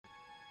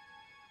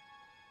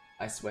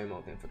I sway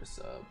moving for the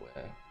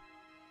subway.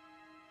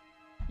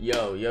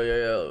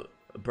 Yo,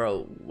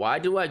 bro, why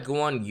do I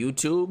go on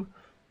YouTube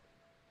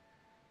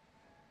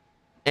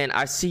and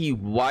I see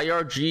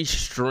YRG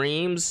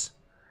streams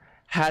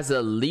has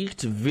a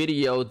leaked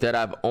video that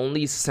I've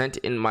only sent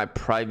in my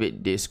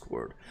private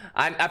Discord?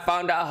 I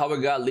found out how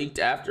it got leaked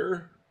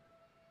after,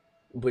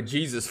 but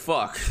Jesus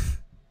fuck.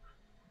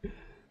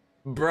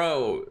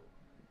 Bro,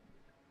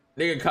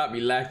 nigga caught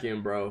me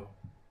lacking, bro.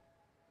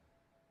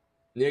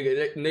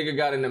 Nigga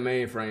got in the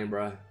mainframe,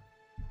 bro.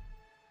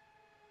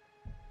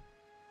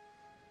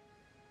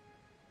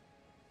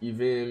 You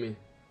feel me?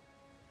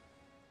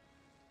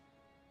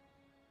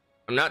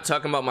 I'm not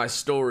talking about my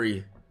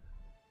story.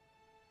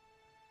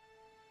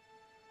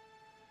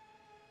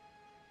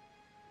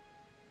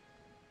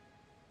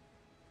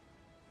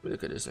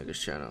 Look at this nigga's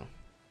channel.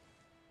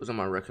 Those are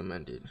my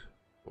recommended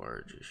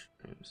YRG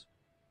streams.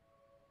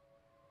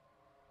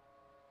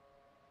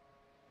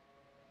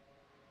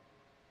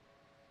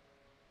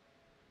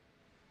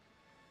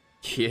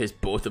 Yes,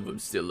 both of them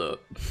still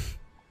up.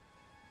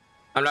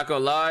 I'm not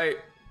gonna lie,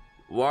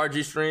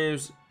 YRG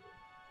streams,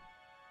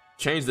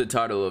 change the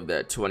title of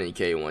that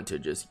 20k one to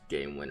just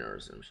game winner or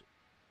some shit.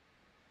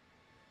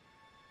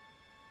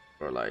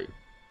 Or like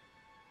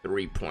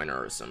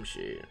 3-pointer or some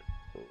shit.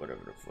 Or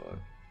whatever the fuck.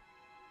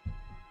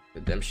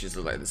 But them shits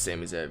look like the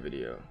same as that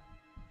video.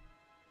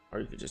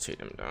 Or you could just take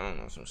them down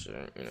or some shit,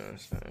 you know what I'm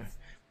saying?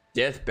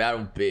 Death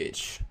battle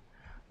bitch.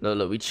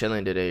 Look, we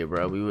chilling today,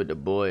 bro. We with the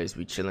boys,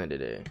 we chilling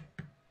today.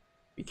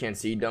 You can't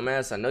see,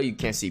 dumbass. I know you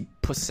can't see,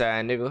 pussy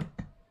ass nigga.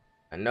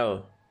 I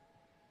know.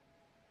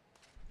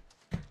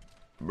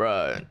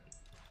 Bruh.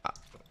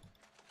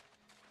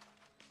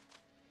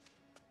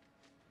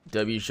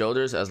 W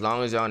shoulders, as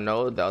long as y'all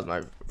know, that was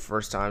my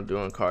first time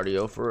doing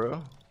cardio for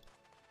real.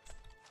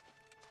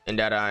 And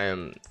that I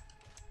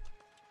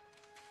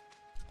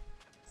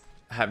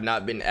have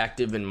not been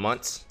active in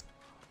months.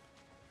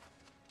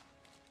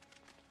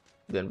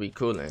 Then we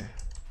coolin'.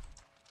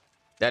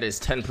 That is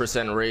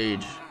 10%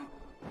 rage.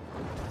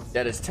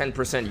 That is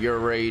 10% your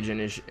rage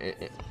and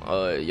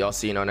y'all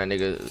seen on that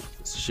nigga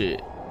shit.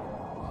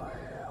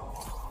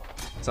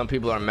 Some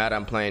people are mad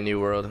I'm playing New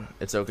World.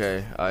 It's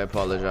okay. I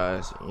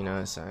apologize. You know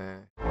what I'm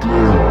saying?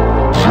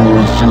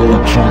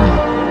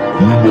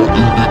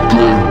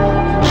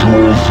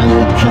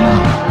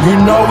 You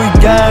know we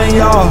gang,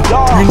 y'all.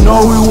 You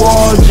know we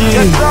YRG.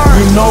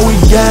 You know we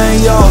gang,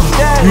 y'all.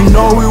 You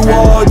know we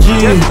YRG.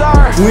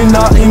 We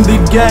not in the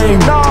game.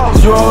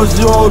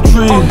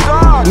 003.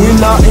 We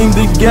not in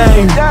the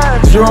game.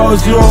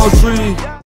 003.